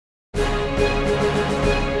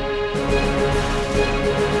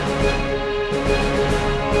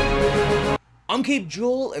I'm Cape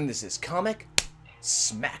Joel, and this is Comic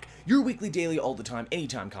Smack, your weekly, daily, all the time,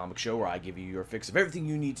 anytime comic show where I give you your fix of everything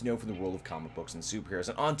you need to know from the world of comic books and superheroes.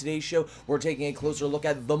 And on today's show, we're taking a closer look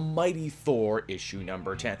at the mighty Thor, issue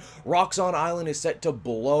number 10. Roxxxon Island is set to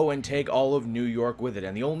blow and take all of New York with it,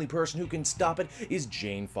 and the only person who can stop it is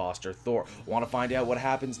Jane Foster Thor. Want to find out what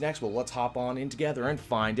happens next? Well, let's hop on in together and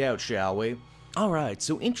find out, shall we? Alright,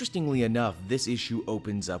 so interestingly enough, this issue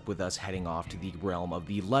opens up with us heading off to the realm of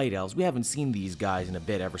the Light Elves. We haven't seen these guys in a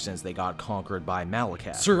bit ever since they got conquered by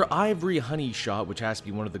Malekith. Sir Ivory Honeyshot, which has to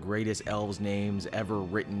be one of the greatest elves names ever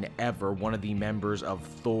written ever, one of the members of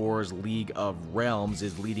Thor's League of Realms,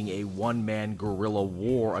 is leading a one-man guerrilla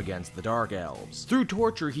war against the Dark Elves. Through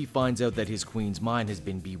torture, he finds out that his queen's mind has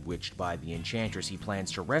been bewitched by the Enchantress. He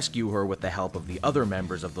plans to rescue her with the help of the other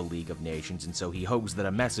members of the League of Nations, and so he hopes that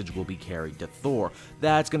a message will be carried to Thor.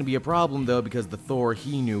 That's going to be a problem though, because the Thor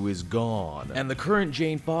he knew is gone. And the current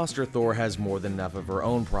Jane Foster Thor has more than enough of her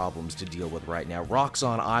own problems to deal with right now.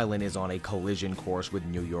 Roxxxon Island is on a collision course with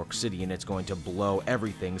New York City, and it's going to blow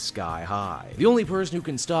everything sky high. The only person who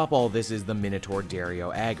can stop all this is the Minotaur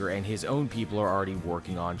Dario Agger, and his own people are already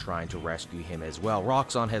working on trying to rescue him as well.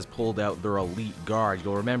 Roxxxon has pulled out their elite guard.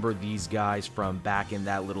 You'll remember these guys from back in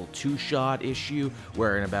that little two-shot issue,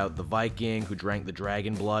 wherein about the Viking who drank the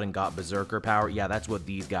dragon blood and got berserker power. Yeah, that's what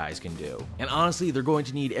these guys can do. And honestly, they're going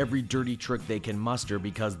to need every dirty trick they can muster,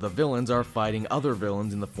 because the villains are fighting other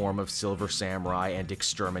villains in the form of Silver Samurai and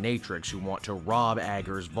Exterminatrix, who want to rob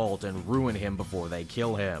Agger's vault and ruin him before they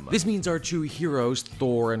kill him. This means our two heroes,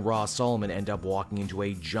 Thor and Roz Solomon, end up walking into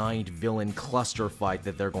a giant villain cluster fight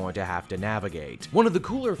that they're going to have to navigate. One of the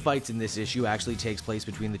cooler fights in this issue actually takes place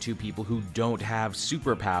between the two people who don't have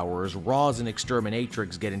superpowers. Roz and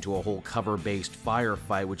Exterminatrix get into a whole cover-based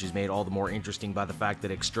firefight, which is made all the more interesting by the fact that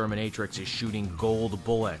Exterminatrix is shooting gold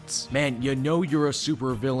bullets. Man, you know you're a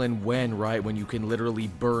supervillain when you can literally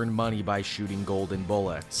burn money by shooting golden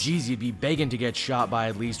bullets. Geez, you'd be begging to get shot by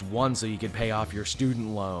at least one so you could pay off your student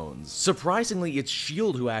loans. Surprisingly, it's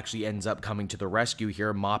S.H.I.E.L.D. who actually ends up coming to the rescue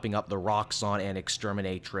here, mopping up the Roxxxon and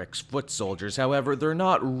Exterminatrix foot soldiers. However, they're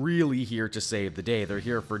not really here to save the day. They're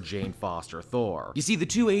here for Jane Foster Thor. You see, the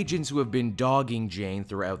two agents who have been dogging Jane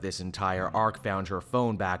throughout this entire arc found her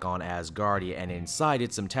phone back on Asgardia, and inside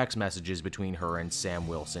it some text messages between her and Sam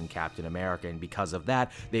Wilson, Captain America, and because of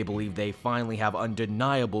that, they believe they finally have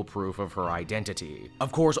undeniable proof of her identity.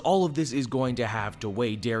 Of course, all of this is going to have to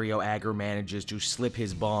wait. Dario Agger manages to slip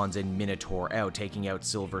his bonds and Minotaur out, taking out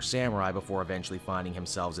Silver Samurai before eventually finding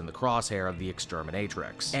himself in the crosshair of the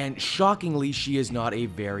Exterminatrix. And shockingly, she is not a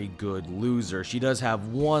very good loser. She does have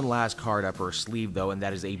one last card up her sleeve though, and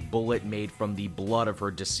that is a bullet made from the blood of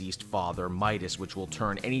her deceased father, Midas, which will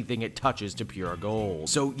turn anything it touches to pure gold.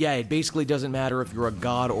 So yeah, it basically doesn't matter if you're a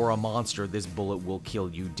god or a monster, this bullet will kill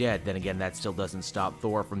you dead. Then again, that still doesn't stop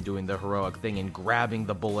Thor from doing the heroic thing and grabbing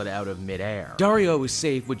the bullet out of midair. Dario is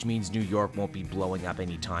safe, which means New York won't be blowing up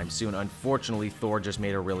anytime soon. Unfortunately, Thor just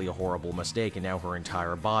made a really horrible mistake, and now her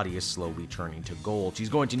entire body is slowly turning to gold. She's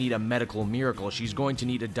going to need a medical miracle. She's going to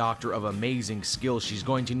need a doctor of amazing skill. She's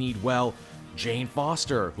going to need, well, Jane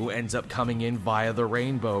Foster, who ends up coming in via the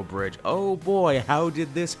Rainbow Bridge. Oh boy, how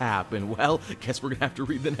did this happen? Well, guess we're gonna have to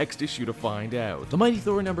read the next issue to find out. The Mighty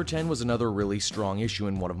Thor number 10 was another really strong issue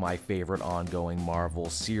in one of my favorite ongoing Marvel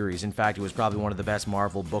series. In fact, it was probably one of the best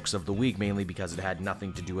Marvel books of the week, mainly because it had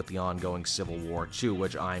nothing to do with the ongoing Civil War II,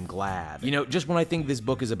 which I'm glad. You know, just when I think this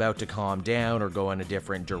book is about to calm down or go in a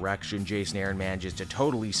different direction, Jason Aaron manages to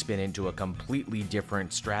totally spin into a completely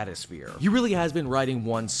different stratosphere. He really has been writing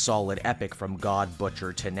one solid epic from God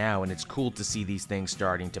Butcher to now, and it's cool to see these things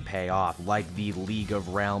starting to pay off, like the League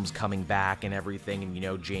of Realms coming back and everything, and you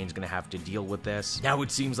know, Jane's gonna have to deal with this. Now it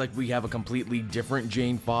seems like we have a completely different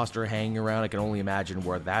Jane Foster hanging around. I can only imagine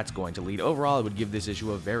where that's going to lead. Overall, I would give this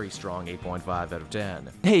issue a very strong 8.5 out of 10.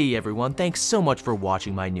 Hey everyone, thanks so much for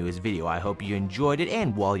watching my newest video. I hope you enjoyed it,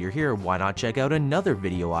 and while you're here, why not check out another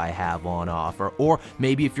video I have on offer, or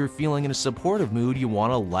maybe if you're feeling in a supportive mood, you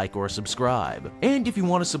want to like or subscribe. And if you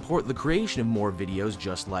want to support the creation of more videos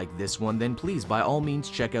just like this one, then please by all means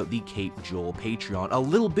check out the Cape Joel Patreon. A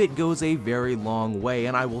little bit goes a very long way,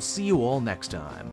 and I will see you all next time.